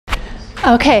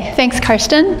Okay, thanks,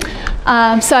 Karsten.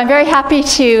 So I'm very happy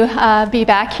to be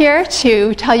back here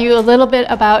to tell you a little bit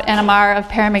about NMR of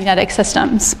paramagnetic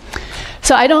systems.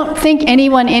 So I don't think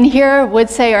anyone in here would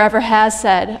say or ever has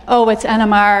said, oh, it's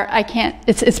NMR,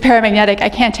 it's paramagnetic, I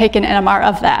can't take an NMR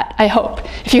of that, I hope.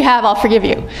 If you have, I'll forgive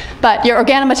you. But your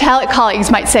organometallic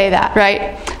colleagues might say that,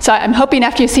 right? So I'm hoping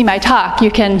after you see my talk, you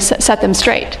can set them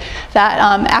straight. That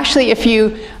actually, if you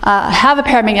have a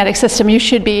paramagnetic system, you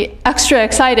should be extra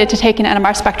excited to take an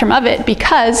NMR spectrum of it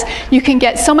because you can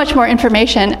get so much more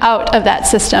information out of that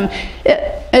system,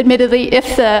 admittedly,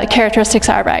 if the characteristics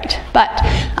are right. But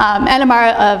NMR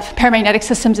of paramagnetic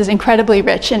systems is incredibly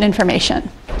rich in information.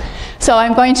 So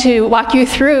I'm going to walk you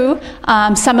through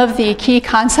some of the key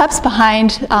concepts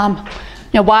behind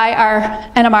why our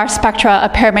NMR spectra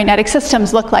of paramagnetic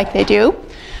systems look like they do.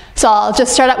 So I'll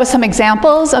just start out with some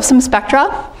examples of some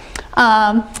spectra.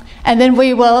 And then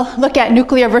we will look at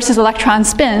nuclear versus electron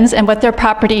spins and what their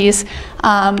properties,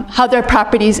 how their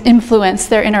properties influence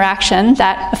their interaction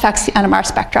that affects the NMR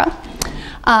spectra.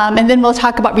 And then we'll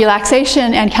talk about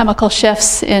relaxation and chemical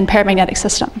shifts in paramagnetic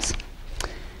systems.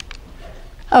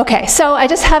 Okay, so I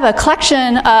just have a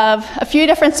collection of a few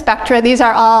different spectra. These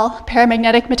are all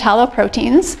paramagnetic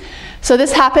metalloproteins. So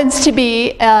this happens to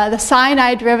be the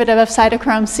cyanide derivative of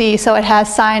cytochrome C, so it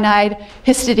has cyanide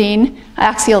histidine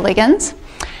axial ligands.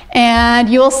 And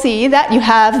you will see that you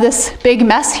have this big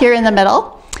mess here in the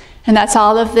middle, and that's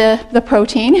all of the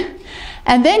protein.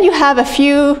 And then you have a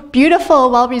few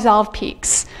beautiful, well-resolved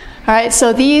peaks. All right,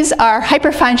 so these are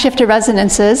hyperfine shifted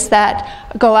resonances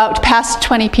that go out past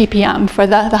 20 ppm for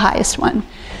the highest one.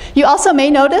 You also may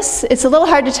notice, it's a little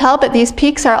hard to tell, but these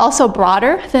peaks are also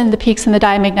broader than the peaks in the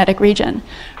diamagnetic region.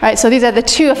 Right, so these are the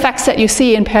two effects that you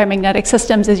see in paramagnetic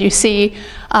systems, is you see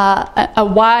a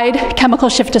wide chemical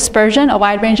shift dispersion, a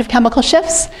wide range of chemical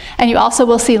shifts, and you also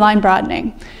will see line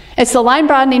broadening. It's the line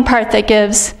broadening part that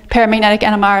gives paramagnetic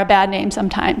NMR a bad name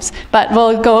sometimes, but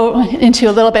we'll go into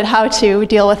a little bit how to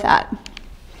deal with that.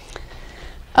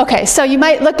 Okay, so you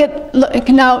might look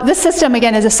now this system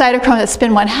again is a cytochrome that's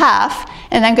spin 1/2,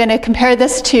 and I'm going to compare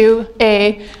this to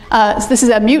this is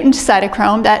a mutant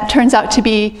cytochrome that turns out to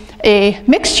be a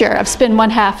mixture of spin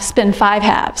 1/2, spin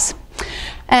 5/2.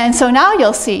 And so now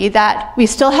you'll see that we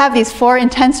still have these 4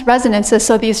 intense resonances,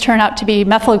 so these turn out to be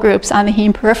methyl groups on the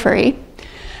heme periphery.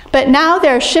 But now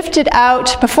they're shifted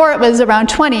out. Before it was around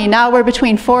 20, now we're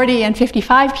between 40 and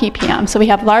 55 ppm, so we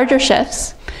have larger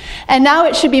shifts. And now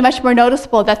it should be much more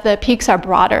noticeable that the peaks are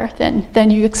broader than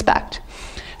you expect.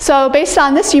 So based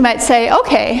on this, you might say,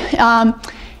 okay,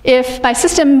 if my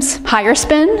system's higher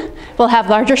spin, we'll have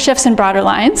larger shifts and broader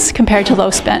lines compared to low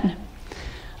spin.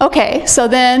 Okay, so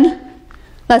then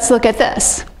let's look at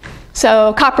this.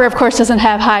 So copper, of course, doesn't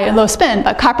have high and low spin,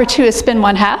 but copper 2 is spin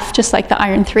 1/2, just like the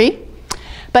iron 3.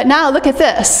 But now look at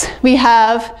this. We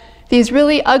have these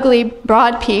really ugly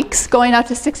broad peaks going out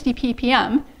to 60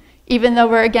 ppm, even though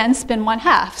we're again spin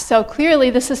 1/2. So clearly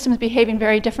the system's behaving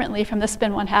very differently from the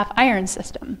spin 1/2 iron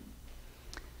system.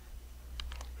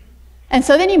 And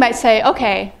so then you might say,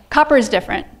 okay, copper is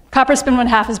different. Copper spin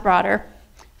 1/2 is broader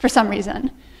for some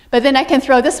reason. But then I can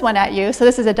throw this one at you. So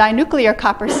this is a dinuclear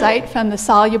copper site from the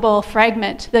soluble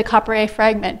fragment, the copper A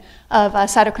fragment of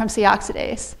cytochrome C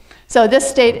oxidase. So this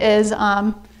state is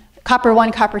copper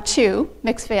 1, copper 2,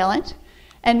 mixed valent.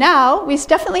 And now we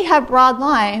definitely have broad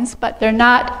lines, but they're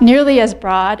not nearly as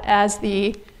broad as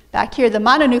back here, the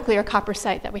mononuclear copper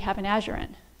site that we have in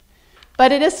azurine.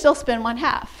 But it is still spin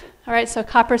 1/2. All right, so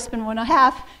copper spin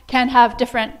 1/2 can have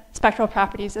different spectral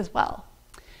properties as well.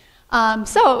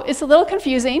 So it's a little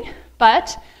confusing,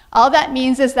 but all that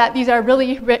means is that these are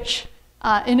really rich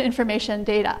in information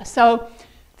data. So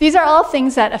these are all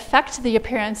things that affect the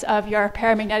appearance of your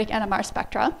paramagnetic NMR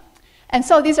spectra. And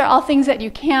so these are all things that you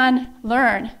can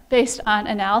learn based on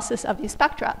analysis of these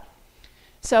spectra.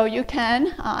 So you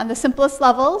can, on the simplest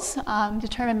levels,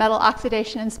 determine metal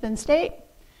oxidation and spin state.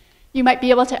 You might be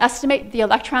able to estimate the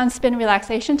electron spin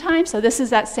relaxation time. So this is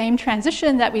that same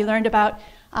transition that we learned about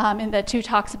in the 2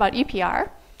 talks about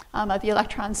EPR, of the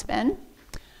electron spin.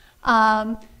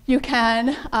 You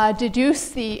can deduce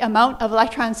the amount of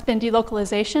electron spin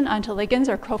delocalization onto ligands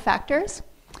or cofactors.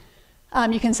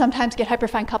 You can sometimes get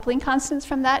hyperfine coupling constants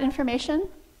from that information.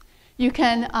 You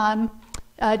can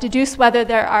deduce whether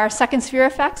there are second sphere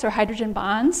effects or hydrogen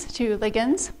bonds to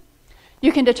ligands.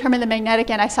 You can determine the magnetic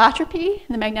anisotropy,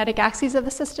 the magnetic axes of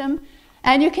the system,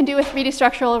 and you can do a 3D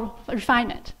structural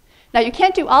refinement. Now, you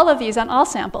can't do all of these on all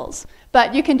samples,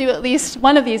 but you can do at least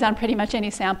one of these on pretty much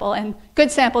any sample, and good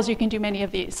samples, you can do many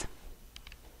of these.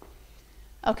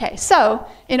 Okay, so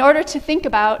in order to think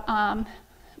about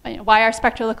why our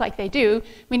spectra look like they do,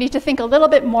 we need to think a little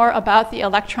bit more about the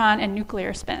electron and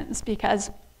nuclear spins,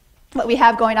 because what we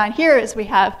have going on here is we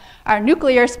have our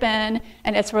nuclear spin,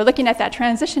 and we're looking at that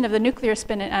transition of the nuclear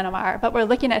spin in NMR, but we're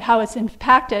looking at how it's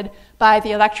impacted by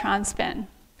the electron spin.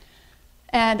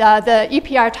 And the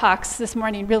EPR talks this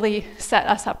morning really set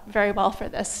us up very well for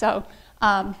this. So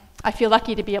I feel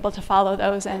lucky to be able to follow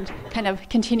those and kind of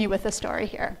continue with the story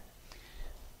here.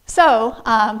 So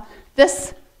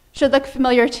this should look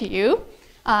familiar to you.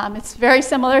 It's very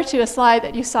similar to a slide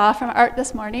that you saw from Art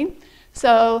this morning.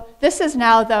 So this is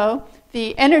now, though,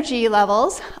 the energy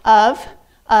levels of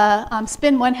a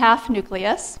spin 1/2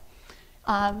 nucleus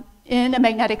in a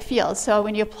magnetic field. So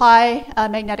when you apply a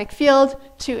magnetic field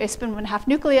to a spin 1/2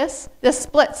 nucleus, this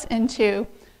splits into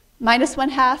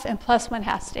 -1/2 and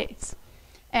 +1/2 states.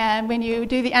 And when you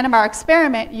do the NMR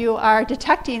experiment, you are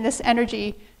detecting this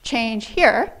energy change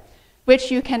here,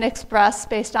 which you can express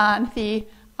based on the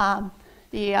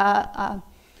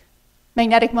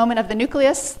magnetic moment of the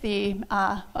nucleus, the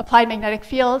applied magnetic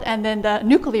field, and then the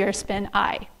nuclear spin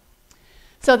I.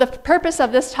 So the purpose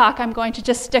of this talk, I'm going to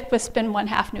just stick with spin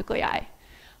 1/2 nuclei.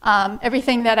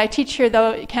 Everything that I teach here,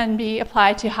 though, can be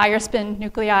applied to higher spin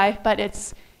nuclei, but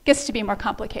it gets to be more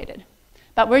complicated.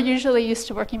 But we're usually used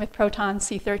to working with protons,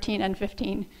 C13 and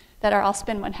 15, that are all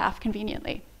spin 1/2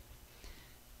 conveniently.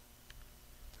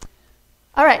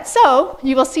 All right, so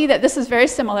you will see that this is very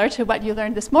similar to what you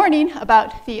learned this morning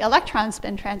about the electron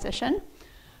spin transition,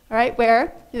 all right,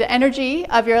 where the energy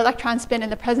of your electron spin in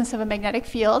the presence of a magnetic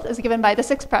field is given by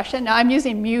this expression. Now I'm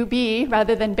using mu b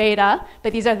rather than beta,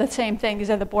 but these are the same thing. These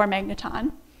are the Bohr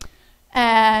magneton.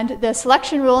 And the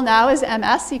selection rule now is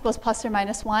ms equals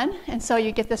 ±1, and so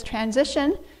you get this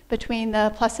transition between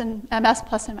the ms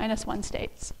plus and -1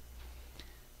 states.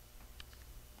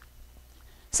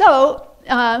 So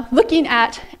looking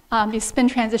at these spin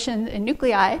transitions in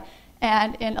nuclei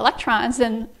and in electrons,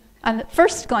 and on the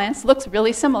first glance, looks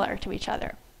really similar to each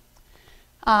other.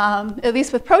 At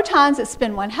least with protons, it's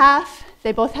spin 1/2.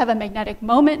 They both have a magnetic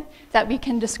moment that we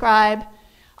can describe.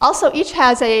 Also, each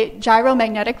has a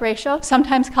gyromagnetic ratio,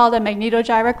 sometimes called a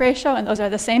magnetogyric ratio, and those are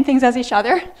the same things as each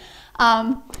other.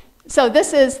 So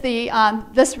this is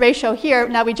this ratio here.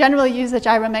 Now, we generally use the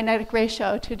gyromagnetic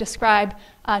ratio to describe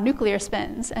nuclear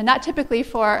spins, and not typically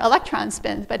for electron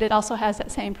spins, but it also has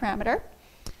that same parameter.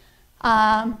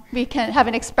 We can have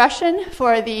an expression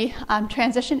for the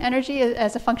transition energy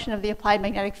as a function of the applied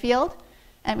magnetic field,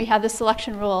 and we have the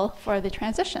selection rule for the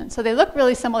transition. So they look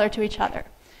really similar to each other.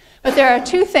 But there are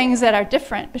two things that are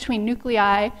different between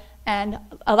nuclei and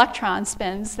electron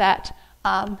spins that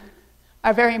are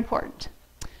very important.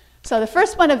 So the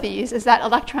first one of these is that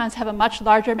electrons have a much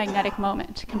larger magnetic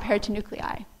moment compared to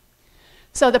nuclei.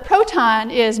 So the proton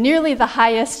is nearly the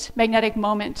highest magnetic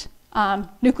moment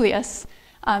nucleus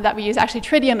that we use. Actually,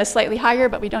 tritium is slightly higher,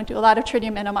 but we don't do a lot of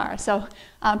tritium NMR. So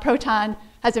proton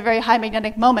has a very high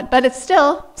magnetic moment, but it's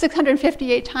still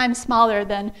 658 times smaller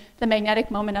than the magnetic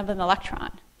moment of an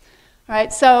electron. All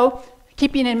right, so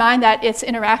keeping in mind that its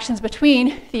interactions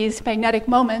between these magnetic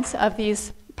moments of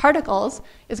these particles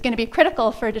is going to be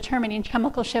critical for determining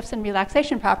chemical shifts and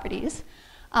relaxation properties.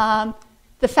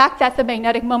 The fact that the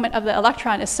magnetic moment of the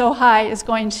electron is so high is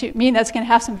going to mean that it's going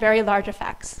to have some very large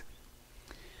effects.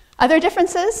 Other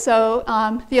differences, so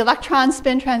the electron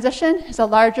spin transition is a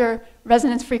larger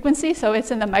resonance frequency, so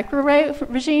it's in the microwave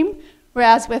regime,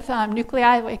 whereas with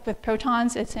nuclei, like with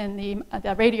protons, it's in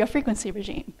the radio frequency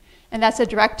regime. And that's a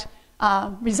direct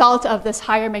result of this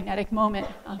higher magnetic moment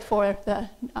for the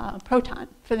proton,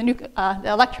 for the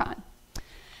electron.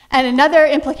 And another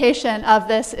implication of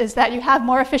this is that you have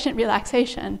more efficient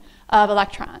relaxation of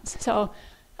electrons. So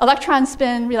electron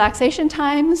spin relaxation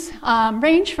times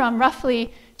range from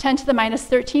roughly 10 to the minus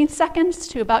 13th seconds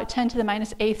to about 10 to the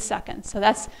minus 8th seconds. So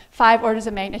that's 5 orders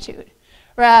of magnitude.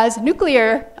 Whereas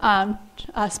nuclear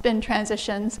spin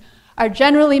transitions are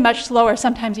generally much slower,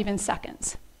 sometimes even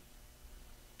seconds.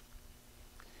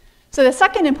 So the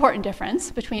second important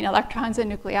difference between electrons and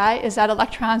nuclei is that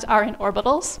electrons are in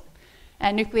orbitals,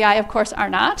 and nuclei, of course, are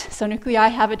not. So nuclei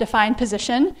have a defined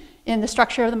position in the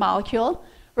structure of the molecule,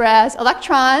 whereas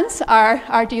electrons are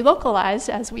delocalized,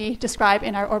 as we describe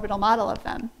in our orbital model of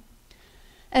them.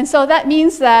 And so that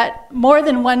means that more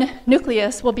than one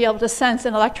nucleus will be able to sense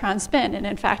an electron spin. And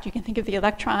in fact, you can think of the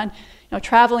electron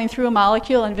traveling through a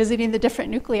molecule and visiting the different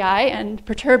nuclei and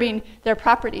perturbing their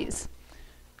properties.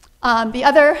 The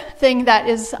other thing that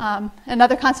is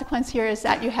another consequence here is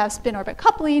that you have spin-orbit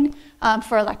coupling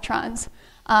for electrons.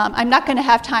 I'm not going to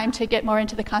have time to get more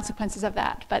into the consequences of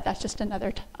that, but that's just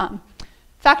another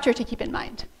factor to keep in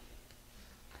mind.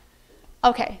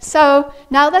 Okay, so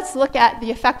now let's look at the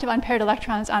effect of unpaired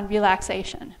electrons on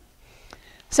relaxation.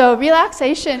 So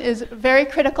relaxation is a very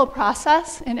critical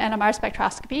process in NMR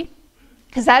spectroscopy,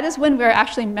 because that is when we're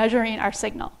actually measuring our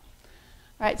signal.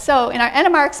 Right, so in our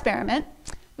NMR experiment,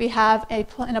 we have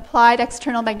an applied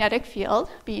external magnetic field,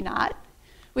 B naught.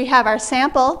 We have our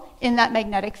sample in that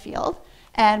magnetic field,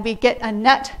 and we get a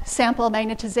net sample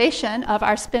magnetization of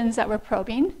our spins that we're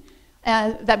probing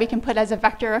that we can put as a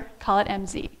vector, call it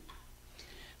mz.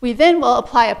 We then will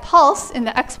apply a pulse in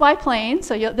the xy plane,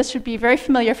 so this should be very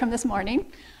familiar from this morning.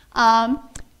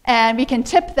 And we can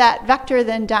tip that vector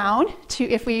then down to,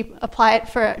 if we apply it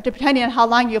for, depending on how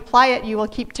long you apply it, you will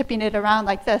keep tipping it around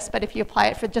like this, but if you apply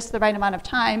it for just the right amount of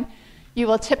time, you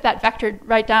will tip that vector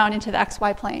right down into the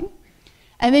xy plane.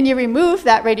 And then you remove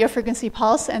that radio frequency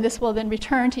pulse, and this will then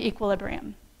return to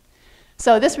equilibrium.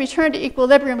 So this return to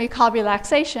equilibrium we call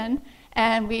relaxation,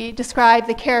 and we describe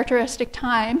the characteristic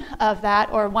time of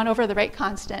that, or 1 over the rate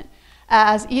constant,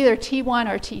 as either T1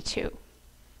 or T2.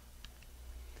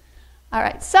 All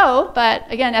right, so, but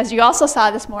again, as you also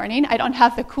saw this morning, I don't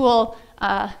have the cool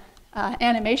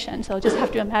animation, so you'll just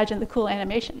have to imagine the cool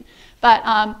animation.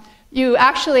 But you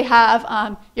actually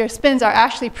have, your spins are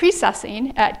actually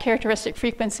precessing at characteristic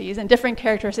frequencies, and different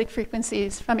characteristic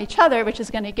frequencies from each other, which is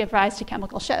going to give rise to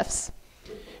chemical shifts.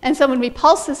 And so when we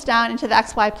pulse this down into the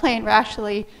xy plane, we're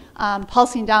actually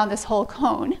pulsing down this whole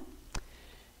cone.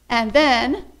 And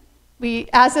then,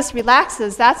 as this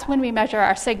relaxes, that's when we measure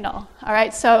our signal. All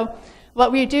right, so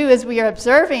what we do is we are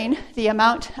observing the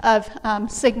amount of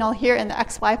signal here in the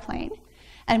xy plane,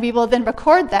 and we will then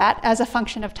record that as a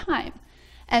function of time.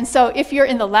 And so if you're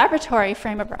in the laboratory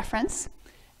frame of reference,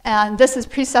 and this is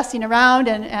precessing around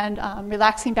and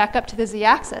relaxing back up to the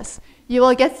z-axis, you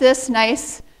will get this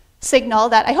nice signal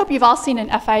that I hope you've all seen in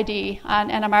FID on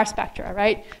NMR spectra,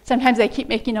 right? Sometimes they keep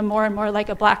making them more and more like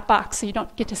a black box, so you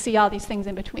don't get to see all these things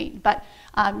in between. But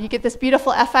you get this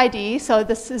beautiful FID, so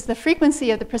this is the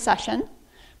frequency of the precession,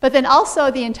 but then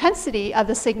also the intensity of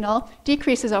the signal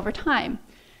decreases over time.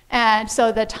 And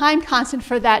so the time constant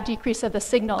for that decrease of the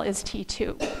signal is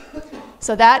T2.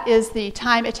 So that is the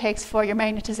time it takes for your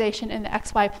magnetization in the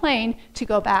xy plane to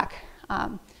go back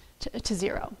to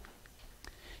 0.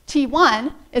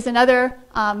 T1 is another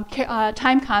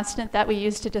time constant that we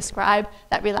use to describe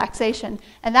that relaxation,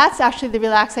 and that's actually the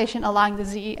relaxation along the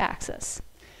z-axis.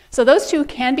 So those two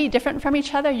can be different from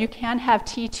each other. You can have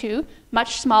T2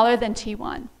 much smaller than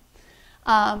T1.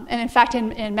 And in fact,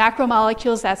 in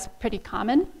macromolecules, that's pretty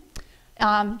common.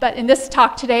 But in this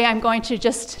talk today, I'm going to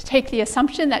just take the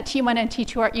assumption that T1 and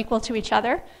T2 are equal to each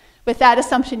other. With that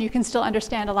assumption, you can still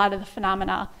understand a lot of the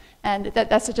phenomena, and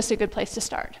that's just a good place to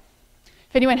start.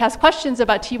 If anyone has questions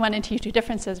about T1 and T2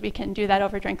 differences, we can do that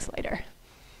over drinks later.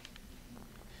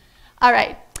 All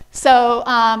right, so,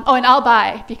 oh, and I'll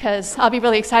buy, because I'll be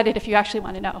really excited if you actually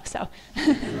want to know, so.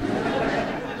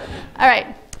 All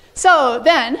right, so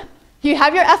then you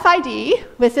have your FID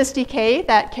with this decay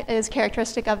that is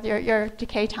characteristic of your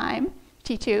decay time,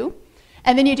 T2,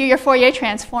 and then you do your Fourier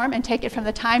transform and take it from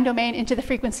the time domain into the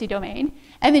frequency domain,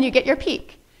 and then you get your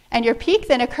peak. And your peak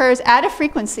then occurs at a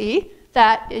frequency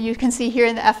that you can see here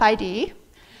in the FID,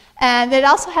 and it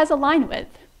also has a line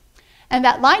width. And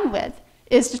that line width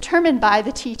is determined by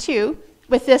the T2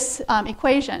 with this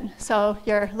equation. So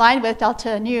your line width,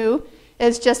 delta nu,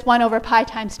 is just 1 over pi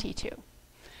times T2.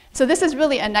 So this is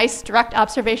really a nice direct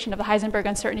observation of the Heisenberg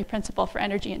uncertainty principle for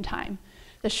energy and time.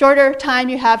 The shorter time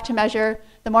you have to measure,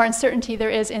 the more uncertainty there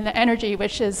is in the energy,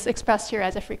 which is expressed here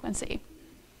as a frequency.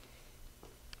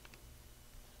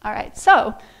 All right,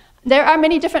 so there are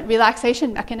many different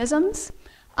relaxation mechanisms.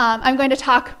 I'm going to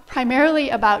talk primarily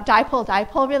about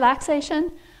dipole-dipole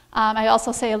relaxation. I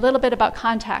also say a little bit about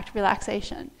contact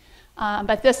relaxation.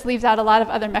 But this leaves out a lot of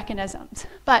other mechanisms.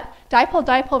 But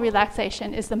dipole-dipole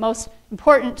relaxation is the most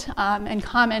important and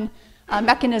common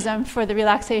mechanism for the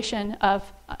relaxation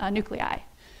of nuclei.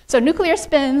 So nuclear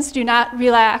spins do not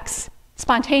relax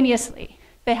spontaneously.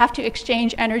 They have to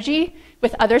exchange energy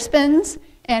with other spins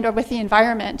and or with the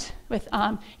environment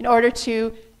in order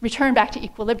to return back to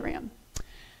equilibrium.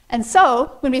 And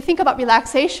so when we think about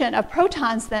relaxation of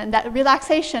protons, then that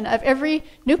relaxation of every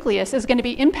nucleus is going to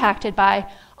be impacted by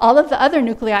all of the other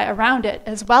nuclei around it,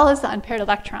 as well as the unpaired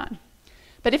electron.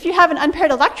 But if you have an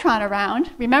unpaired electron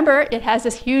around, remember it has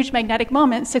this huge magnetic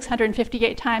moment,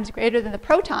 658 times greater than the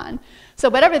proton. So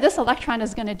whatever this electron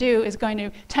is going to do is going to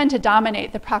tend to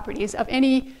dominate the properties of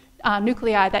any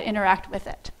nuclei that interact with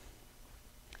it.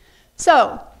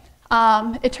 So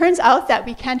it turns out that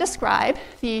we can describe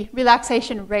the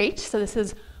relaxation rate. So this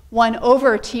is 1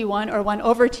 over T1 or 1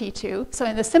 over T2. So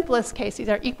in the simplest case, these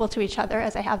are equal to each other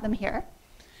as I have them here.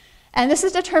 And this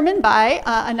is determined by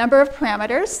a number of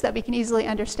parameters that we can easily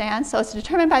understand. So it's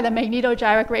determined by the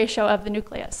magnetogyric ratio of the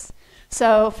nucleus.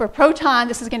 So for proton,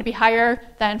 this is going to be higher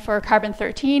than for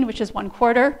carbon-13, which is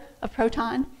 1/4 of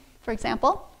proton, for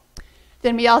example.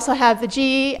 Then we also have the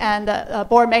G and the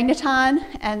Bohr magneton,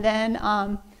 and then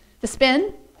the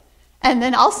spin, and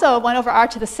then also 1/r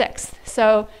to the 6th.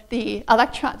 So the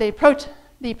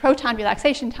proton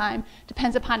relaxation time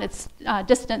depends upon its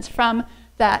distance from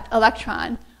that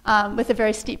electron with a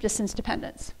very steep distance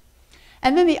dependence.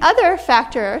 And then the other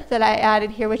factor that I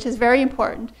added here, which is very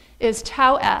important, is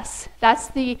tau s. That's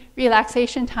the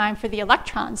relaxation time for the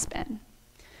electron spin.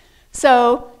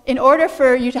 So in order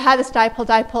for you to have this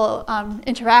dipole-dipole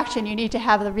interaction, you need to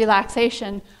have the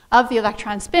relaxation of the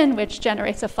electron spin, which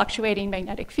generates a fluctuating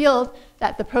magnetic field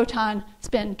that the proton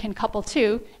spin can couple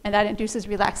to, and that induces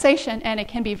relaxation, and it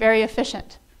can be very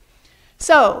efficient.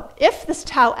 So if this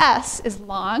tau s is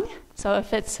long, so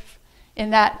if it's in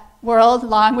that world,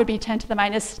 long would be 10 to the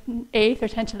minus 8th or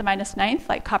 10 to the minus 9th,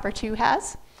 like copper-2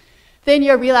 has, then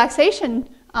your relaxation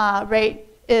rate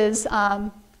is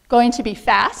going to be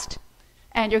fast,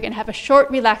 and you're going to have a short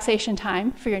relaxation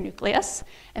time for your nucleus,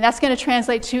 and that's going to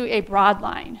translate to a broad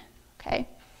line. Okay?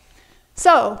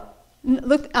 So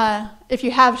look, if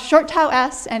you have short tau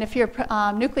s, and if your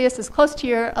nucleus is close to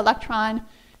your electron,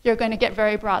 you're going to get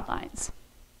very broad lines.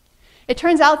 It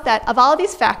turns out that of all of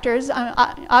these factors,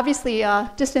 obviously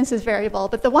distance is variable,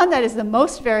 but the one that is the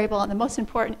most variable and the most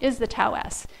important is the tau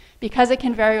s, because it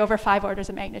can vary over 5 orders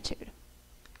of magnitude.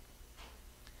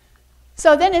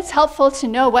 So then it's helpful to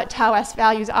know what tau s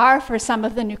values are for some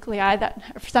of the nuclei,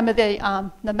 for some of the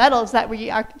metals that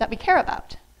we care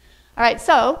about. All right,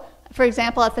 so for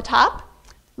example, at the top,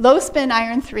 low spin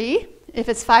iron 3, if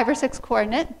it's 5 or 6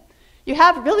 coordinate, you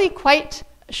have really quite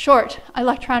short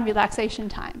electron relaxation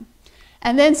time.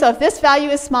 And then, so if this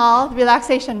value is small, the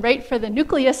relaxation rate for the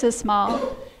nucleus is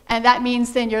small, and that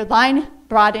means then your line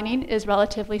broadening is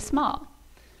relatively small.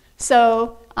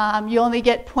 So you only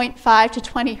get 0.5 to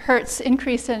 20 hertz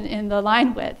increase in the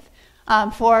line width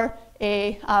for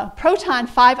a proton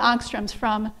 5 angstroms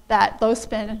from that low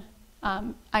spin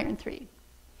iron 3.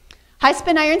 High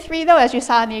spin iron 3, though, as you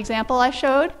saw in the example I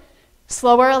showed,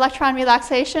 slower electron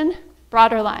relaxation,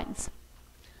 broader lines.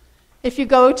 If you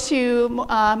go to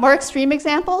more extreme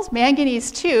examples, manganese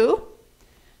 2,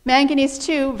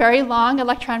 very long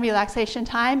electron relaxation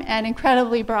time and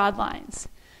incredibly broad lines.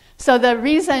 So the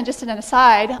reason, just an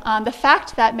aside, the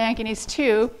fact that manganese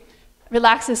 2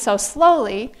 relaxes so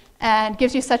slowly and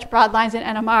gives you such broad lines in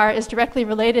NMR is directly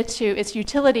related to its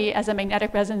utility as a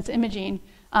magnetic resonance imaging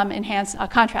enhanced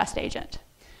contrast agent.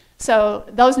 So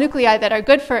those nuclei that are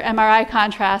good for MRI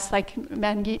contrast, like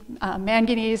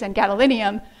manganese and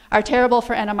gadolinium, are terrible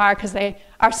for NMR because they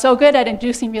are so good at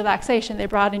inducing relaxation, they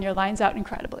broaden your lines out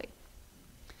incredibly.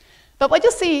 But what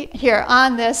you'll see here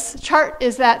on this chart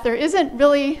is that there isn't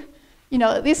really,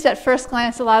 at least at first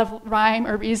glance, a lot of rhyme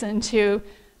or reason to,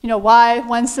 why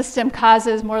one system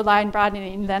causes more line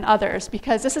broadening than others,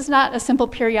 because this is not a simple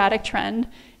periodic trend.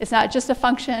 It's not just a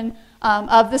function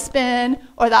of the spin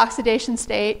or the oxidation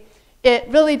state. It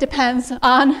really depends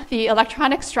on the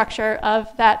electronic structure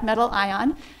of that metal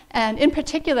ion. And in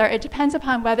particular, it depends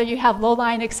upon whether you have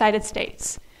low-line excited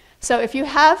states. So if you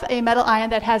have a metal ion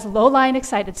that has low-line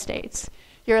excited states,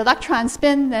 your electron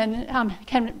spin then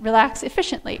can relax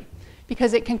efficiently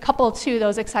because it can couple to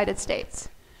those excited states.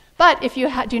 But if you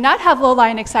do not have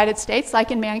low-line excited states,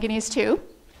 like in manganese 2,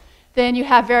 then you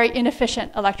have very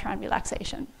inefficient electron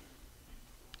relaxation.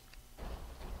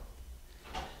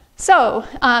 So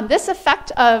this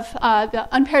effect of the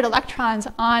unpaired electrons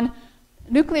on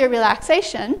nuclear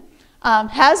relaxation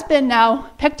has been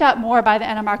now picked up more by the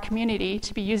NMR community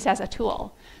to be used as a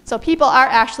tool. So people are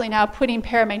actually now putting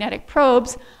paramagnetic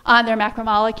probes on their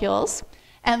macromolecules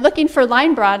and looking for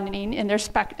line broadening in their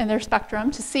spectrum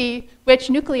to see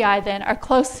which nuclei then are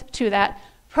close to that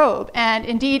probe. And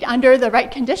indeed, under the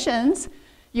right conditions,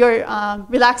 your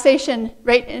relaxation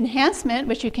rate enhancement,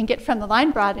 which you can get from the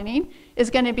line broadening, is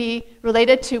going to be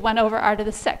related to 1/r to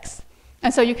the 6th.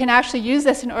 And so you can actually use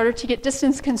this in order to get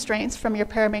distance constraints from your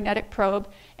paramagnetic probe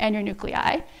and your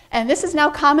nuclei. And this is now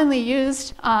commonly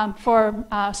used for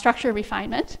structure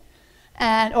refinement,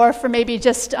 or for maybe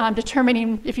just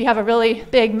determining if you have a really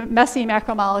big, messy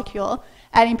macromolecule.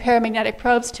 Adding paramagnetic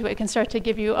probes to it can start to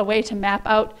give you a way to map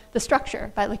out the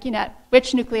structure by looking at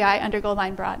which nuclei undergo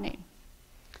line broadening.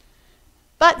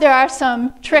 But there are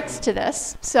some tricks to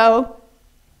this. So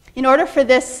in order for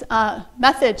this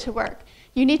method to work,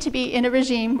 you need to be in a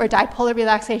regime where dipolar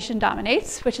relaxation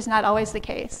dominates, which is not always the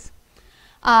case.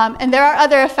 And there are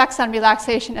other effects on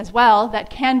relaxation as well that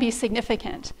can be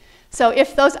significant. So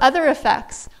if those other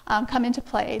effects come into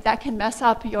play, that can mess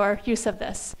up your use of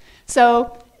this.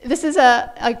 So this is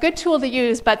a good tool to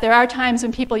use, but there are times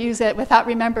when people use it without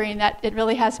remembering that it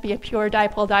really has to be a pure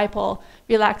dipole-dipole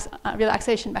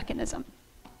relaxation mechanism.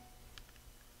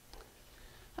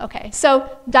 Okay,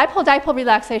 so dipole-dipole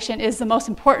relaxation is the most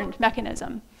important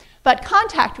mechanism, but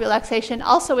contact relaxation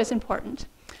also is important.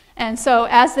 And so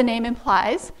as the name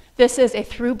implies, this is a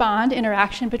through bond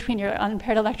interaction between your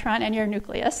unpaired electron and your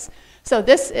nucleus. So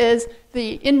this is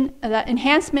the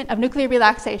enhancement of nuclear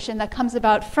relaxation that comes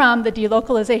about from the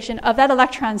delocalization of that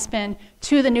electron spin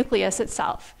to the nucleus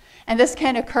itself. And this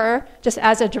can occur just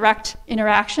as a direct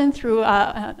interaction through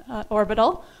an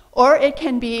orbital, or it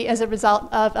can be as a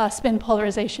result of spin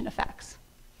polarization effects.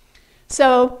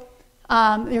 So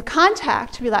your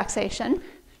contact relaxation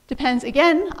depends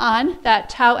again on that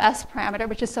tau s parameter,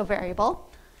 which is so variable,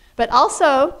 but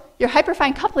also your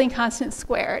hyperfine coupling constant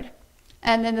squared,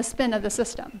 and then the spin of the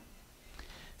system.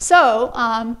 So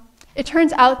it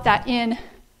turns out that in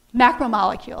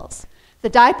macromolecules, the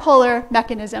dipolar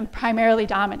mechanism primarily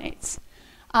dominates.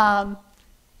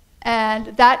 And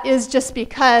that is just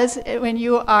because when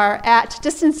you are at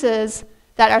distances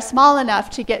that are small enough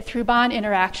to get through bond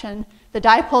interaction, the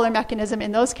dipolar mechanism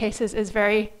in those cases is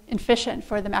very efficient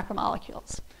for the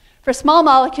macromolecules. For small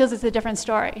molecules, it's a different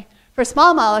story. For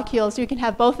small molecules, you can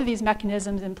have both of these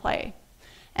mechanisms in play.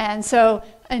 And so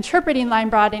interpreting line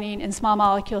broadening in small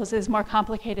molecules is more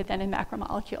complicated than in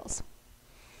macromolecules.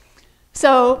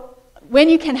 So when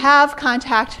you can have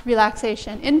contact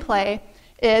relaxation in play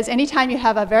is anytime you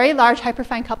have a very large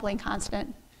hyperfine coupling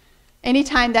constant,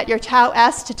 anytime that your tau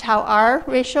s to tau r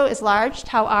ratio is large.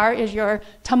 Tau r is your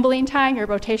tumbling time, your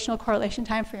rotational correlation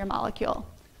time for your molecule.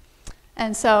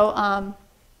 And so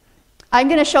I'm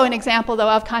going to show an example, though,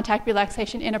 of contact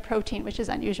relaxation in a protein, which is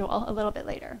unusual, a little bit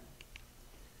later.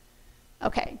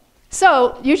 Okay,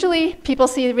 so usually people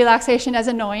see relaxation as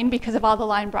annoying because of all the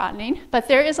line broadening, but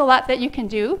there is a lot that you can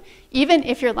do, even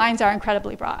if your lines are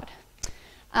incredibly broad.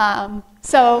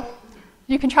 So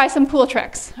you can try some cool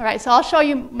tricks. All right, so I'll show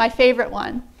you my favorite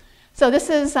one. So this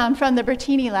is from the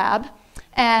Bertini lab,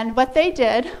 and what they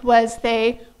did was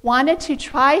they wanted to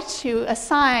try to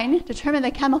determine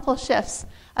the chemical shifts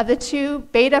of the two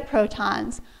beta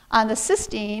protons on the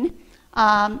cysteine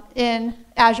in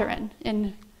azurin,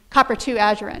 in copper-2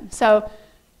 azurin. So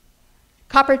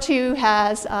copper-2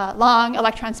 has long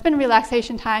electron spin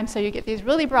relaxation time, so you get these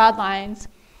really broad lines.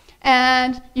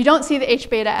 And you don't see the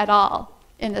H-beta at all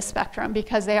in this spectrum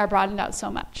because they are broadened out so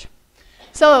much.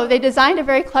 So they designed a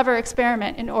very clever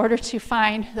experiment in order to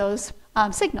find those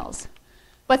signals.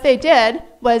 What they did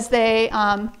was they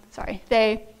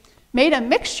made a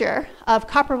mixture of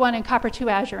copper-1 and copper-2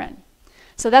 azurin.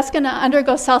 So that's going to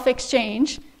undergo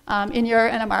self-exchange in your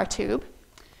NMR tube.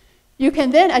 You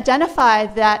can then identify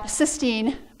that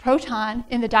cysteine proton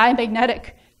in the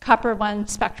diamagnetic copper-1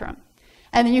 spectrum,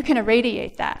 and then you can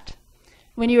irradiate that.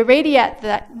 When you radiate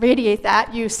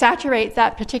that, you saturate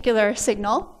that particular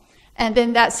signal, and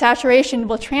then that saturation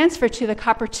will transfer to the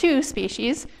copper-2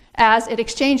 species as it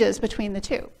exchanges between the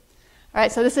two. All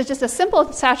right, so this is just a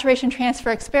simple saturation transfer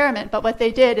experiment, but what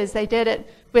they did is they did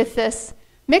it with this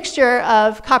mixture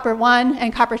of copper-1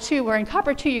 and copper-2, where in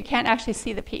copper-2 you can't actually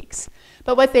see the peaks.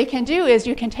 But what they can do is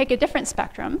you can take a different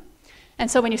spectrum,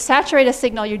 and so when you saturate a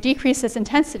signal, you decrease its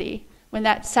intensity. When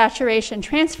that saturation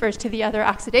transfers to the other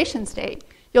oxidation state,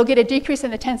 you'll get a decrease in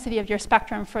the intensity of your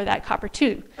spectrum for that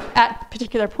copper-2 at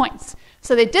particular points.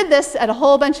 So they did this at a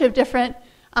whole bunch of different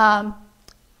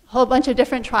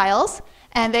trials,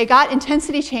 and they got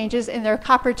intensity changes in their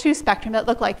copper-2 spectrum that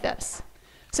look like this.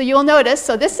 So you'll notice,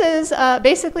 so this is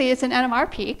basically it's an NMR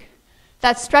peak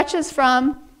that stretches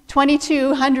from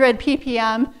 2200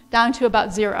 ppm down to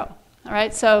about 0. All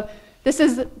right, so this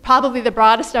is probably the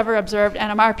broadest ever observed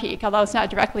NMR peak, although it's not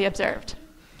directly observed.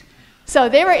 So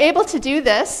they were able to do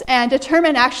this and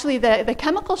determine actually the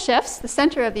chemical shifts, the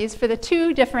center of these, for the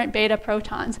two different beta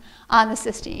protons on the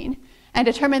cysteine, and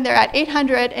determine they're at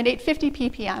 800 and 850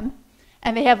 ppm,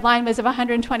 and they have line widths of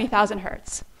 120,000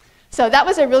 hertz. So that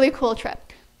was a really cool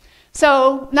trick.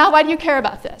 So now why do you care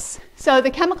about this? So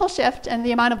the chemical shift and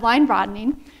the amount of line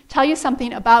broadening tell you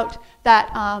something about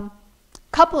that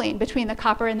coupling between the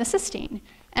copper and the cysteine.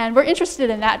 And we're interested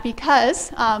in that because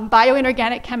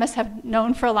bioinorganic chemists have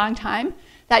known for a long time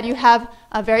that you have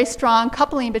a very strong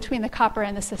coupling between the copper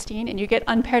and the cysteine, and you get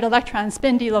unpaired electron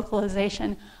spin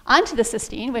delocalization onto the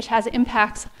cysteine, which has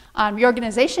impacts on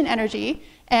reorganization energy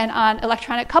and on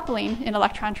electronic coupling in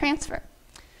electron transfer.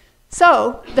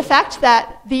 So the fact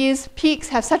that these peaks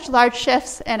have such large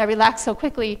shifts and are relaxed so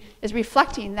quickly is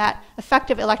reflecting that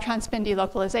effective electron spin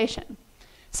delocalization.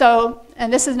 So,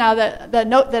 and this is now the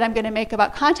note that I'm going to make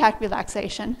about contact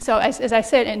relaxation. So as I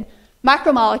said, in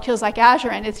macromolecules like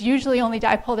azurin, it's usually only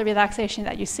dipolar relaxation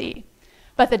that you see.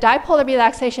 But the dipolar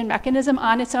relaxation mechanism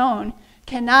on its own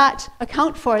cannot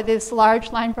account for this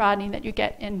large line broadening that you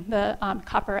get in the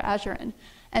copper azurin.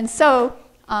 And so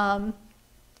the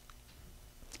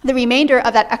remainder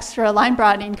of that extra line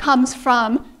broadening comes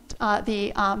from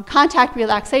the contact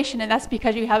relaxation, and that's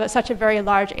because you have such a very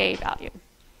large A value.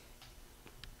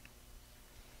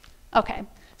 Okay,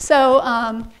 so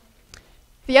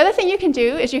the other thing you can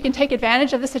do is you can take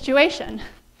advantage of the situation.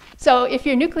 So if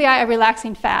your nuclei are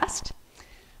relaxing fast,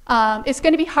 it's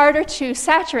going to be harder to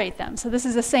saturate them. So this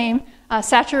is the same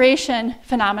saturation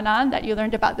phenomenon that you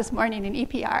learned about this morning in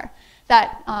EPR,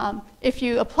 that if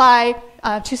you apply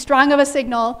too strong of a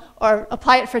signal or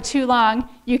apply it for too long,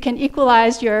 you can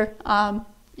equalize your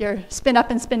spin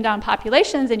up and spin down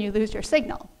populations and you lose your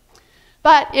signal.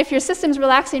 But if your system's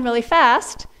relaxing really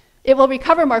fast, it will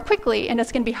recover more quickly and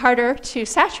it's going to be harder to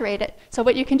saturate it. So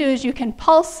what you can do is you can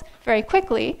pulse very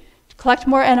quickly, collect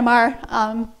more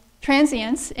NMR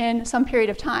transients in some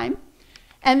period of time.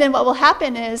 And then what will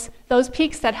happen is those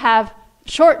peaks that have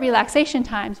short relaxation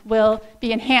times will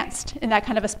be enhanced in that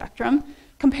kind of a spectrum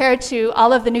compared to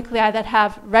all of the nuclei that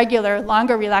have regular,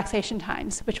 longer relaxation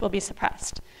times, which will be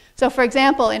suppressed. So for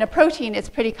example, in a protein, it's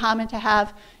pretty common to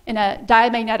have, in a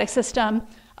diamagnetic system,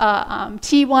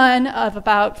 T1 of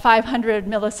about 500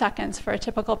 milliseconds for a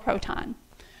typical proton.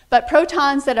 But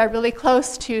protons that are really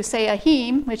close to, say, a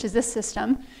heme, which is this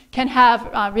system, can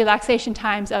have relaxation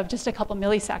times of just a couple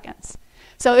milliseconds.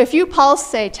 So if you pulse,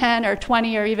 say, 10 or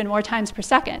 20 or even more times per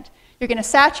second, you're going to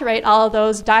saturate all of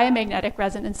those diamagnetic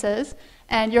resonances,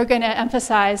 and you're going to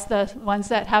emphasize the ones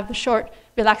that have the short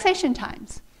relaxation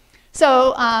times.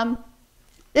 So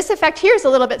this effect here is a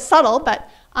little bit subtle, but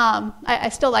I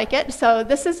still like it. So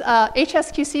this is a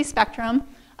HSQC spectrum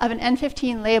of an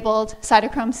N15 labeled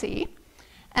cytochrome C.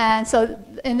 And so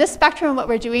in this spectrum, what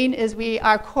we're doing is we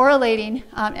are correlating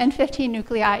N15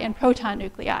 nuclei and proton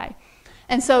nuclei.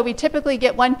 And so we typically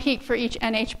get one peak for each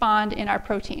NH bond in our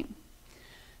protein.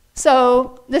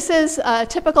 So this is a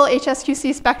typical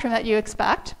HSQC spectrum that you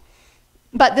expect.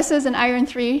 But this is an iron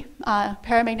 3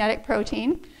 paramagnetic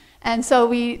protein. And so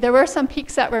there were some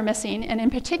peaks that were missing. And in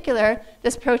particular,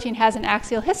 this protein has an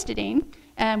axial histidine.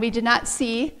 And we did not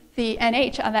see the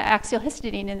NH on that axial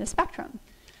histidine in the spectrum.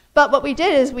 But what we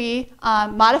did is we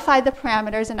modified the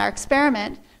parameters in our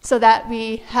experiment so that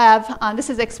we have, this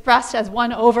is expressed as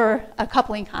 1 over a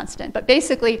coupling constant. But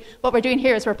basically, what we're doing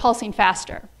here is we're pulsing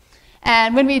faster.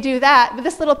 And when we do that,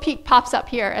 this little peak pops up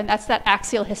here, and that's that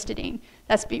axial histidine.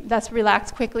 That's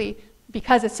relaxed quickly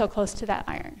because it's so close to that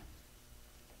iron.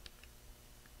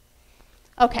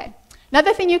 Okay,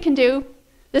 another thing you can do,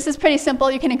 this is pretty simple,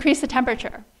 you can increase the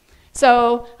temperature.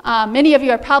 So many of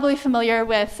you are probably familiar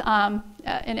with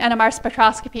in NMR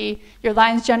spectroscopy, your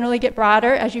lines generally get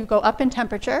broader as you go up in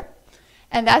temperature.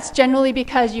 And that's generally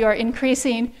because you are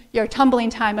increasing your tumbling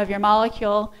time of your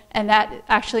molecule, and that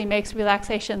actually makes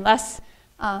relaxation less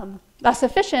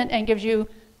efficient and gives you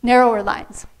narrower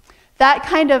lines. That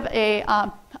kind of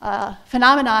a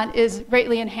phenomenon is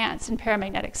greatly enhanced in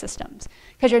paramagnetic systems,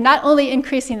 because you're not only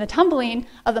increasing the tumbling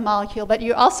of the molecule, but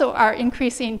you also are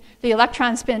increasing the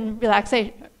electron spin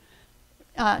relaxation,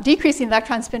 decreasing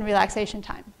electron spin relaxation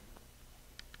time.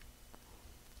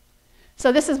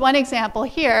 So this is one example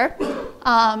here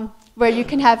where you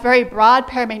can have very broad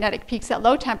paramagnetic peaks at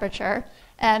low temperature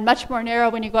and much more narrow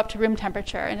when you go up to room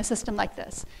temperature in a system like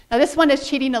this. Now this one is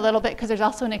cheating a little bit because there's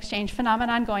also an exchange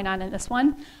phenomenon going on in this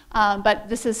one, but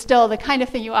this is still the kind of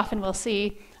thing you often will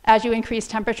see. As you increase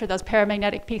temperature, those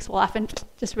paramagnetic peaks will often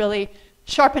just really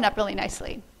sharpen up really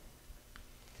nicely.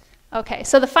 Okay,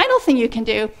 so the final thing you can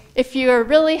do, if you're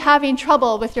really having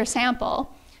trouble with your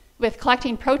sample, with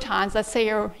collecting protons, let's say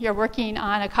you're working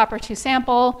on a copper-2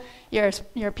 sample,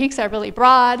 your peaks are really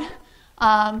broad,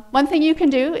 one thing you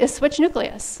can do is switch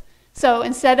nucleus. So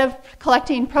instead of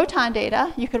collecting proton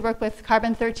data, you could work with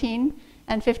carbon-13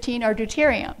 and 15 or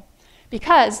deuterium,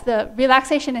 because the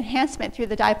relaxation enhancement through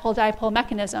the dipole-dipole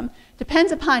mechanism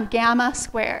depends upon gamma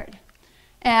squared.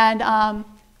 And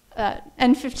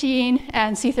N15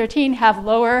 and C13 have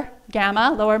lower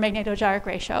gamma, lower magnetogyric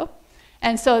ratio,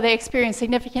 and so they experience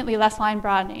significantly less line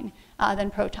broadening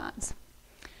than protons.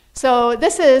 So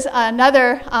this is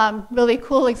another really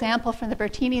cool example from the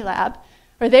Bertini lab,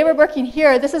 where they were working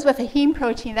here. This is with a heme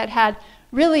protein that had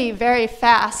really very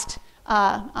fast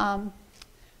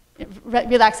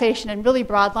relaxation and really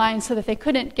broad lines so that they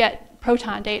couldn't get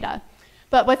proton data.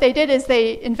 But what they did is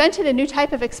they invented a new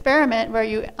type of experiment where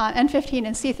you, N15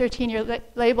 and C13, you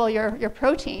label your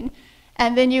protein,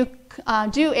 And then you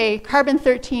do a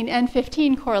carbon-13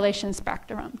 N15 correlation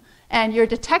spectrum. And you're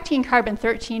detecting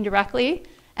carbon-13 directly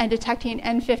and detecting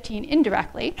N15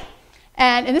 indirectly.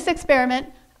 And in this experiment,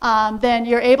 then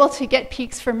you're able to get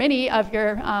peaks for many of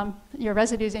your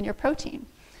residues in your protein.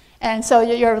 And so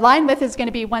your line width is going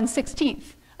to be 1/16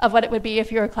 of what it would be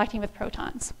if you were collecting with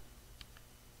protons.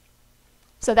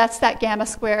 So that's that gamma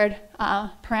squared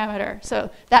parameter. So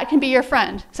that can be your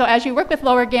friend. So as you work with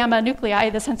lower gamma nuclei,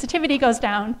 the sensitivity goes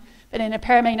down, but in a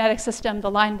paramagnetic system,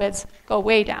 the line widths go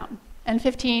way down.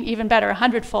 N15, even better,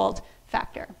 100-fold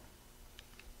factor.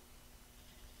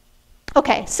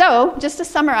 Okay, so just to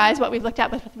summarize what we've looked at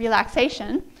with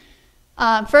relaxation,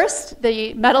 first,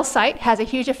 the metal site has a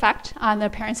huge effect on the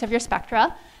appearance of your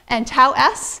spectra, and tau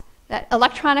s, that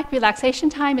electronic relaxation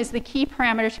time, is the key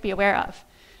parameter to be aware of.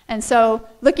 And so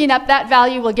looking up that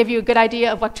value will give you a good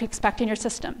idea of what to expect in your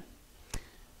system.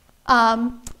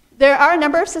 There are a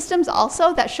number of systems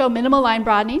also that show minimal line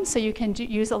broadening, so you can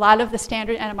use a lot of the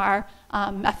standard NMR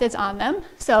methods on them.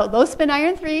 So low spin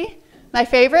iron 3, my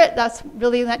favorite, that's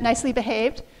really nicely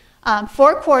behaved.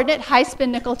 4-coordinate high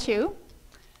spin nickel 2.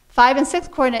 5 and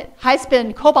 6-coordinate high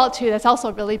spin cobalt 2, that's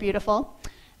also really beautiful.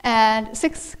 And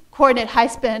 6-coordinate high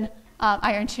spin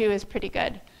iron 2 is pretty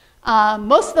good.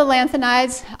 Most of the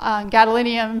lanthanides,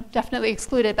 gadolinium definitely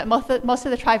excluded, but most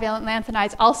of the trivalent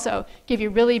lanthanides also give you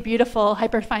really beautiful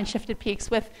hyperfine shifted peaks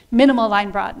with minimal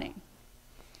line broadening.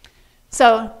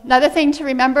 So another thing to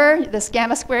remember, this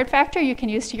gamma squared factor you can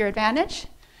use to your advantage.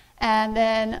 And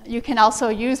then you can also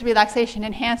use relaxation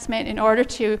enhancement in order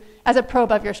to, as a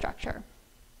probe of your structure.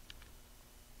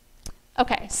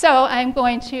 Okay, so I'm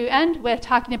going to end with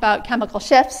talking about chemical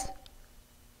shifts,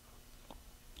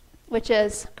 which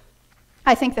is,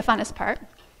 I think, the funnest part.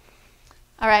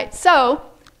 All right, so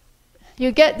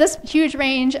you get this huge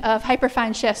range of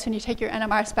hyperfine shifts when you take your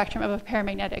NMR spectrum of a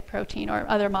paramagnetic protein or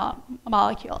other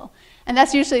molecule. And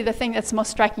that's usually the thing that's most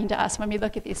striking to us when we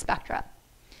look at these spectra.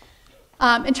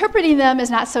 Interpreting them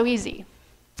is not so easy.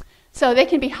 So they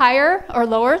can be higher or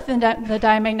lower than the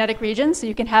diamagnetic region. So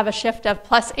you can have a shift of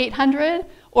plus 800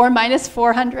 or minus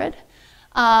 400.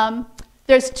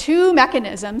 There's two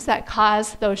mechanisms that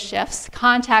cause those shifts,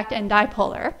 contact and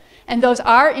dipolar. And those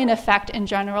are in effect in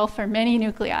general for many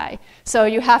nuclei. So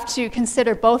you have to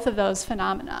consider both of those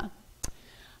phenomena.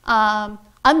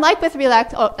 Unlike with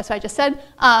that's what I just said,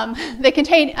 they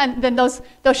contain, and then those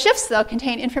shifts though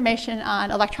contain information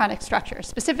on electronic structure,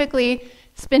 specifically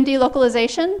spin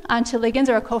delocalization onto ligands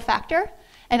or a cofactor,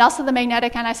 and also the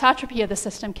magnetic anisotropy of the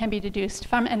system can be deduced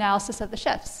from analysis of the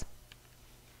shifts.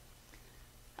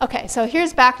 Okay, so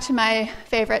here's back to my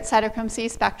favorite cytochrome C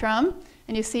spectrum,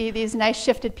 and you see these nice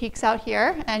shifted peaks out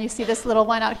here, and you see this little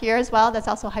one out here as well that's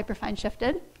also hyperfine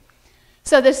shifted.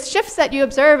 So the shifts that you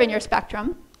observe in your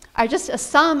spectrum are just a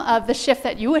sum of the shift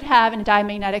that you would have in a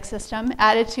diamagnetic system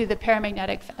added to the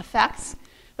paramagnetic effects,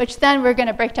 which then we're going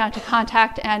to break down to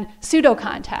contact and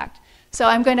pseudo-contact. So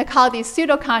I'm going to call these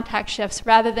pseudo-contact shifts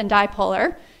rather than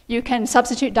dipolar. You can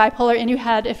substitute dipolar in your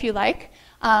head if you like,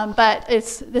 but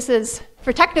this is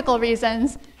for technical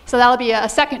reasons, so that'll be a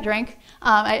second drink.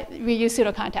 We use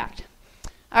pseudo-contact.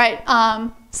 All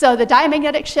right, so the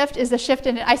diamagnetic shift is the shift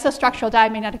in an isostructural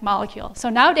diamagnetic molecule. So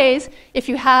nowadays, if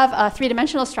you have a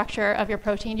three-dimensional structure of your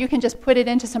protein, you can just put it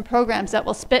into some programs that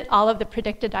will spit all of the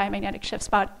predicted diamagnetic shifts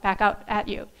back out at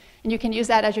you. And you can use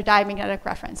that as your diamagnetic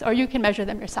reference, or you can measure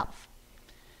them yourself.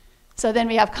 So then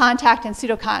we have contact and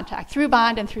pseudo-contact, through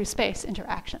bond and through space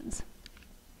interactions.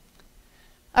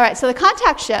 All right, so the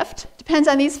contact shift depends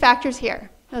on these factors here.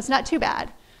 So it's not too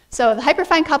bad. So the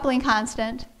hyperfine coupling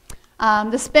constant,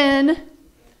 the spin,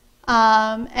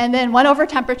 and then 1 over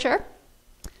temperature.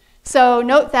 So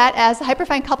note that as the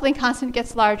hyperfine coupling constant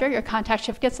gets larger, your contact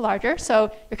shift gets larger.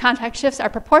 So your contact shifts are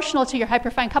proportional to your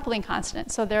hyperfine coupling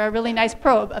constant. So they're a really nice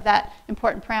probe of that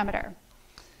important parameter.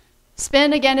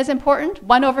 Spin, again, is important.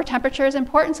 1 over temperature is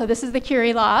important. So this is the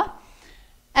Curie law.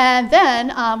 And then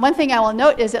one thing I will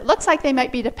note is it looks like they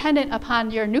might be dependent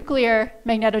upon your nuclear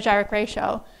magnetogyric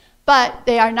ratio. But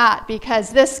they are not,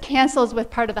 because this cancels with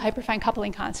part of the hyperfine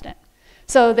coupling constant.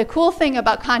 So the cool thing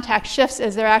about contact shifts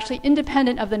is they're actually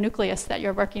independent of the nucleus that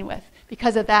you're working with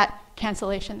because of that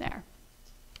cancellation there.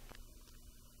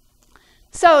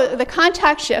 So the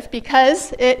contact shift,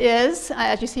 because it is,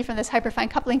 as you see from this hyperfine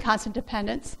coupling constant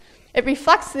dependence, it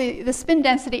reflects the spin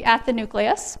density at the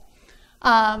nucleus.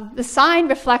 The sign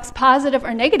reflects positive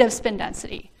or negative spin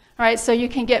density. All right, so you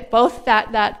can get both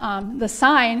the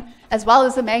sign as well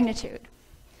as the magnitude.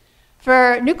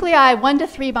 For nuclei 1 to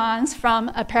 3 bonds from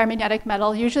a paramagnetic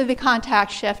metal, usually the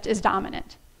contact shift is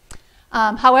dominant.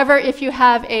 However, if you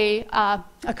have a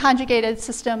conjugated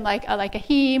system like a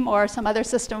heme or some other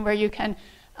system where you can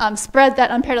spread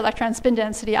that unpaired electron spin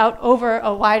density out over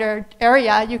a wider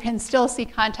area, you can still see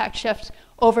contact shift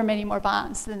over many more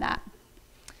bonds than that.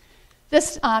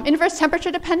 This inverse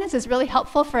temperature dependence is really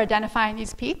helpful for identifying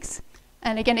these peaks.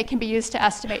 And again, it can be used to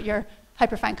estimate your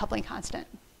hyperfine coupling constant.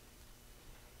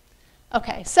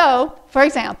 Okay, so for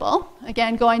example,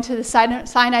 again, going to the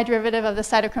cyanide derivative of the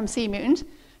cytochrome C mutant,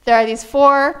 there are these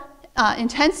 4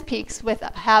 intense peaks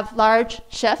have large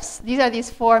shifts. These are these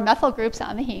 4 methyl groups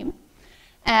on the heme.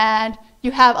 And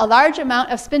you have a large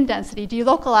amount of spin density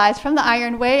delocalized from the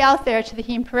iron way out there to the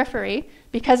heme periphery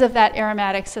because of that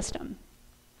aromatic system.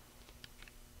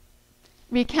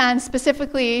 We can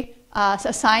specifically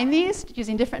assign these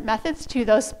using different methods to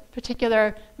those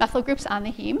particular methyl groups on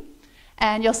the heme.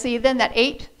 And you'll see then that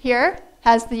 8 here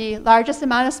has the largest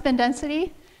amount of spin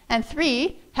density, and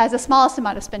 3 has the smallest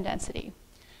amount of spin density.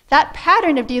 That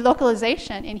pattern of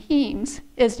delocalization in hemes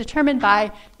is determined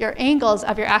by your angles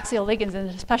of your axial ligands, and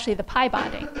especially the pi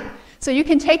bonding. So you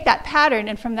can take that pattern,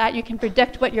 and from that you can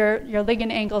predict what your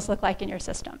ligand angles look like in your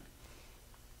system.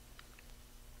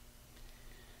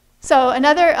 So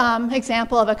another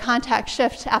example of a contact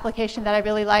shift application that I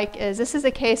really like is this is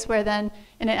a case where then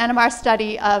in an NMR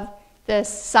study of this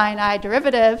cyanide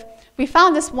derivative, we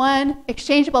found this one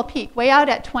exchangeable peak way out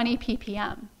at 20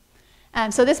 ppm.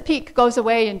 And so this peak goes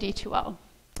away in D2O.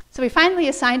 So we finally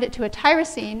assigned it to a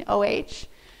tyrosine OH,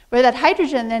 where that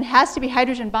hydrogen then has to be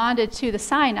hydrogen bonded to the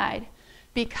cyanide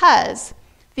because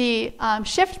the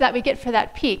shift that we get for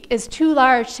that peak is too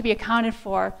large to be accounted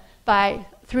for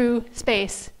through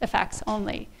space effects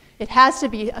only. It has to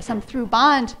be some through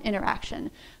bond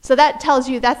interaction. So that tells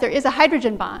you that there is a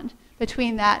hydrogen bond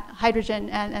between that hydrogen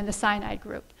and the cyanide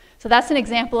group. So that's an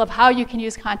example of how you can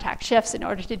use contact shifts in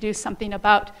order to do something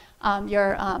about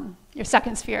your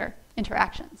second sphere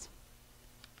interactions.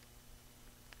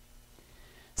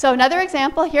 So another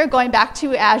example here, going back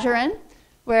to azurin,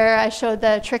 where I showed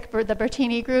the trick the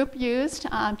Bertini group used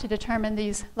to determine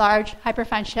these large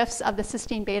hyperfine shifts of the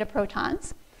cysteine beta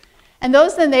protons. And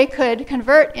those then they could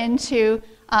convert into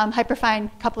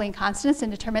hyperfine coupling constants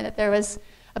and determine that there was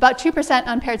about 2%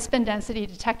 unpaired spin density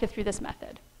detected through this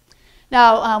method.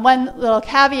 Now, one little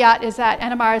caveat is that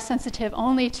NMR is sensitive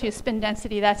only to spin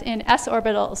density that's in s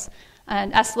orbitals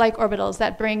and s-like orbitals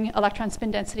that bring electron spin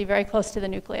density very close to the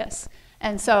nucleus.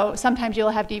 And so sometimes you'll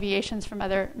have deviations from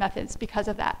other methods because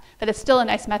of that. But it's still a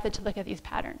nice method to look at these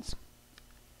patterns.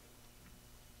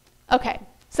 Okay,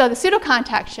 so the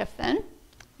pseudocontact shift then,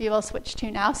 we will switch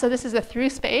to now. So this is a through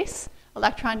space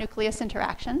electron-nucleus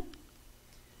interaction.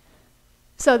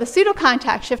 So the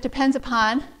pseudocontact shift depends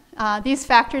upon these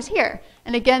factors here.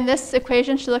 And again, this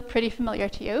equation should look pretty familiar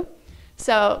to you.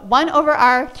 So 1 over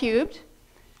r cubed,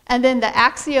 and then the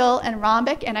axial and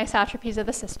rhombic anisotropies of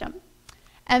the system.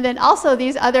 And then also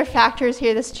these other factors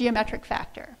here, this geometric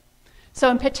factor. So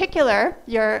in particular,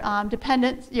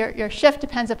 your shift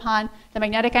depends upon the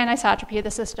magnetic anisotropy of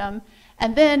the system,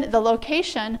 and then the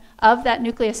location of that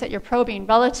nucleus that you're probing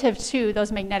relative to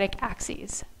those magnetic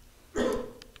axes.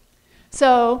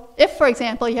 So if, for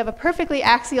example, you have a perfectly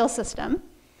axial system,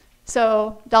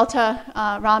 so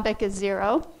delta rhombic is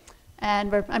 0,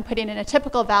 and I'm putting in a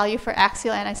typical value for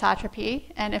axial anisotropy,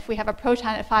 and if we have a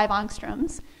proton at 5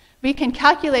 angstroms, we can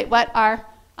calculate what our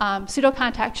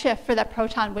pseudocontact shift for that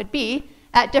proton would be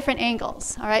at different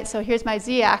angles. All right, so here's my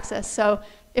z-axis. So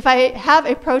if I have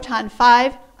a proton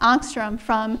 5 angstrom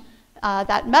from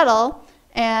that metal,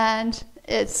 and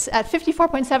it's at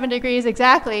 54.7 degrees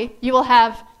exactly, you will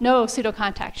have no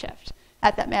pseudocontact shift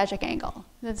at that magic angle.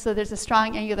 And so there's a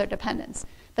strong angular dependence.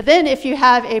 But then if you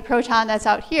have a proton that's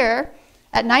out here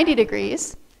at 90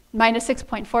 degrees, minus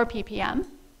 6.4 ppm,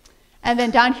 and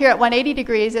then down here at 180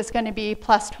 degrees, it's going to be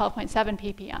plus 12.7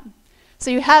 ppm.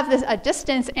 So you have a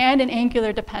distance and an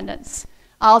angular dependence,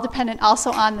 all dependent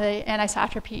also on the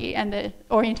anisotropy and the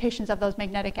orientations of those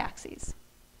magnetic axes.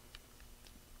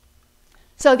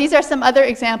 So these are some other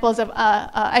examples of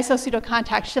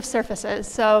isopseudocontact shift surfaces.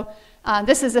 So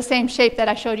this is the same shape that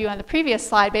I showed you on the previous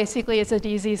slide. Basically, it's a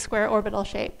DZ square orbital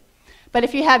shape. But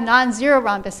if you have non-zero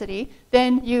rhombicity,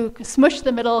 then you smush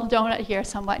the middle donut here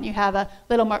somewhat, and you have a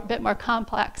bit more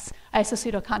complex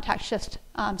isopseudocontact shift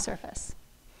surface.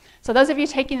 So those of you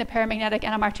taking the paramagnetic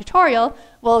NMR tutorial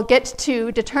will get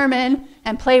to determine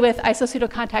and play with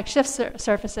isopseudocontact shift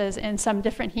surfaces in some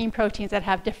different heme proteins that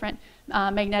have different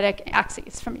magnetic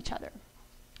axes from each other.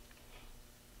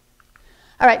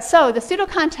 All right, so the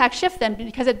pseudocontact shift then,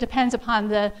 because it depends upon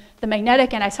the magnetic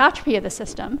anisotropy of the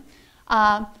system,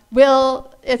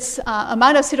 its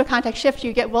amount of pseudocontact shift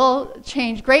you get will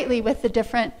change greatly with the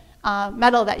different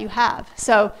metal that you have.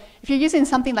 So if you're using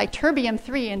something like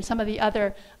terbium-3 and some of the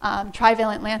other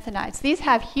trivalent lanthanides, these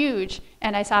have huge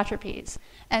anisotropies.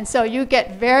 And so you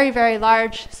get very, very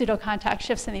large pseudocontact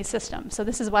shifts in these systems. So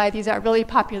this is why these are really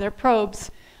popular probes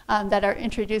that are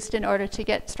introduced in order to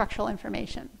get structural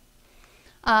information.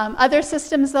 Other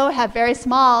systems, though, have very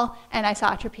small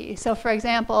anisotropy. So for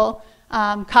example,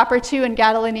 copper-2 and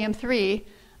gadolinium-3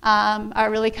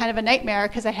 are really kind of a nightmare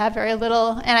because they have very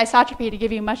little anisotropy to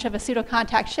give you much of a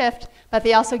pseudocontact shift, but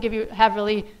they also have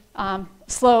really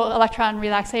slow electron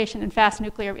relaxation and fast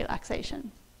nuclear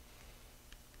relaxation.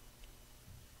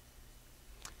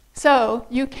 So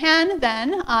you can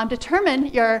then determine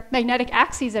your magnetic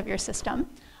axes of your system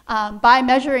by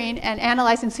measuring and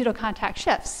analyzing pseudocontact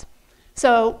shifts.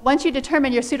 So once you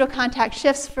determine your pseudocontact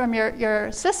shifts from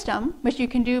your system, which you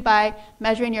can do by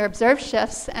measuring your observed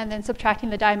shifts and then subtracting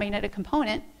the diamagnetic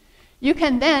component, you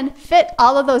can then fit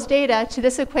all of those data to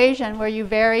this equation where you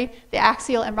vary the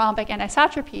axial and rhombic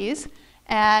anisotropies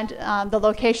and the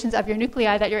locations of your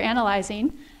nuclei that you're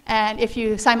analyzing. And if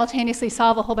you simultaneously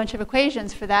solve a whole bunch of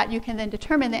equations for that, you can then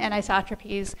determine the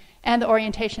anisotropies and the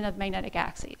orientation of magnetic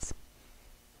axes.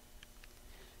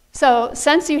 So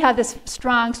since you have this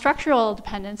strong structural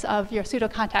dependence of your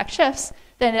pseudocontact shifts,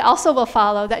 then it also will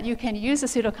follow that you can use the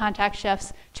pseudocontact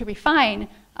shifts to refine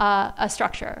a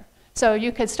structure. So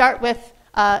you could start with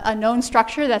a known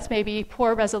structure that's maybe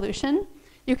poor resolution.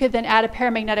 You could then add a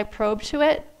paramagnetic probe to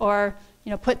it, or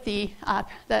put the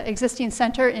existing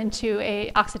center into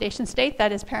an oxidation state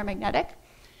that is paramagnetic.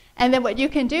 And then what you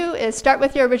can do is start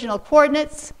with your original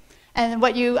coordinates. And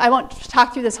I won't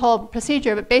talk through this whole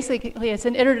procedure, but basically it's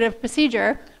an iterative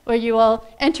procedure where you will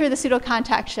enter the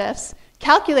pseudocontact shifts,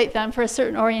 calculate them for a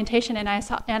certain orientation and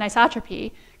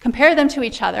anisotropy, compare them to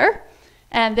each other,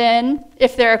 and then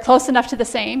if they're close enough to the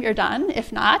same, you're done.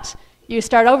 If not, you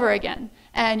start over again.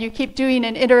 And you keep doing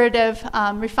an iterative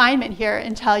refinement here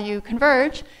until you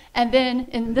converge. And then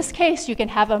in this case, you can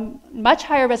have a much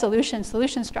higher resolution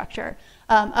solution structure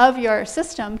of your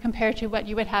system compared to what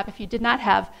you would have if you did not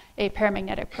have a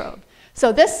paramagnetic probe.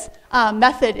 So this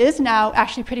method is now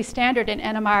actually pretty standard in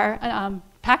NMR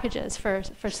packages for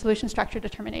solution structure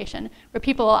determination, where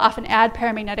people will often add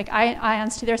paramagnetic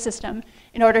ions to their system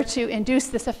in order to induce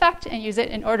this effect and use it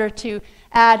in order to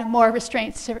add more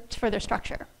restraints for their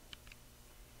structure.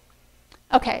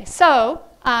 Okay, so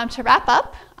to wrap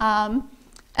up,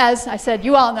 as I said,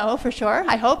 you all know for sure,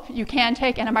 I hope, you can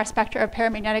take NMR spectra of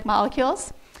paramagnetic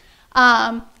molecules.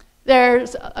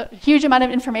 There's a huge amount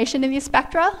of information in these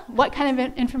spectra. What kind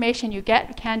of information you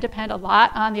get can depend a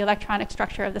lot on the electronic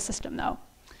structure of the system, though.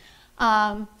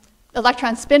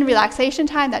 Electron spin relaxation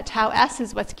time, that tau s,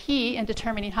 is what's key in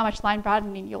determining how much line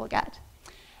broadening you will get.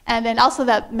 And then also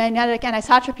that magnetic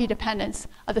anisotropy dependence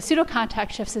of the pseudocontact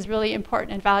shifts is really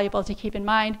important and valuable to keep in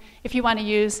mind if you want to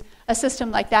use a system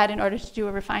like that in order to do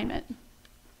a refinement.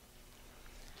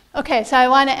 Okay, so I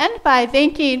want to end by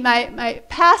thanking my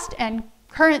past and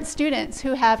current students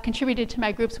who have contributed to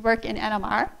my group's work in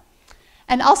NMR.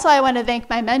 And also I want to thank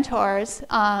my mentors.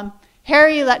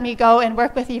 Harry let me go and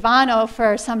work with Ivano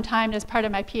for some time as part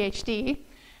of my PhD.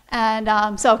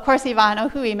 And so of course Ivano,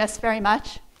 who we miss very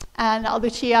much, and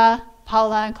Lucia,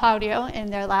 Paula, and Claudio in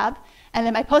their lab, and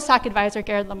then my postdoc advisor,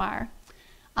 Garrett Lamar.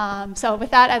 So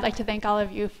with that, I'd like to thank all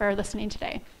of you for listening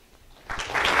today.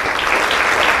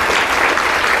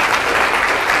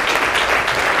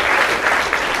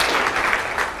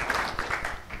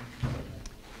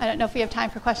 I don't know if we have time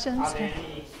for questions. Are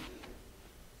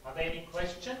there any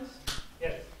questions?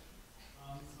 Yes.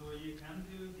 So you can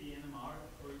do the NMR,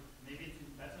 or maybe it's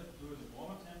better to do it at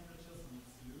warmer temperatures in the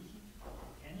solution.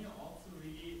 Can you also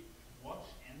really watch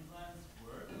enzymes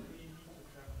work, or do you need to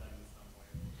trap them in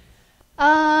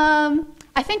some way?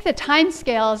 I think the time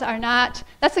scales are not,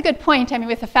 that's a good point. I mean,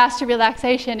 with a faster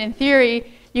relaxation, in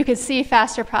theory, you could see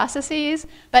faster processes,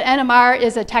 but NMR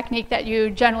is a technique that you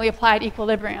generally apply at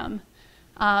equilibrium.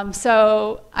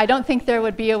 So I don't think there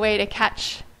would be a way to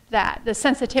catch that. The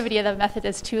sensitivity of the method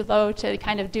is too low to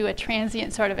kind of do a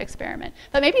transient sort of experiment.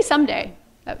 But maybe someday,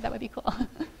 that would be cool.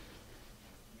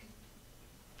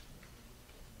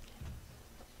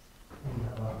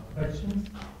 Questions?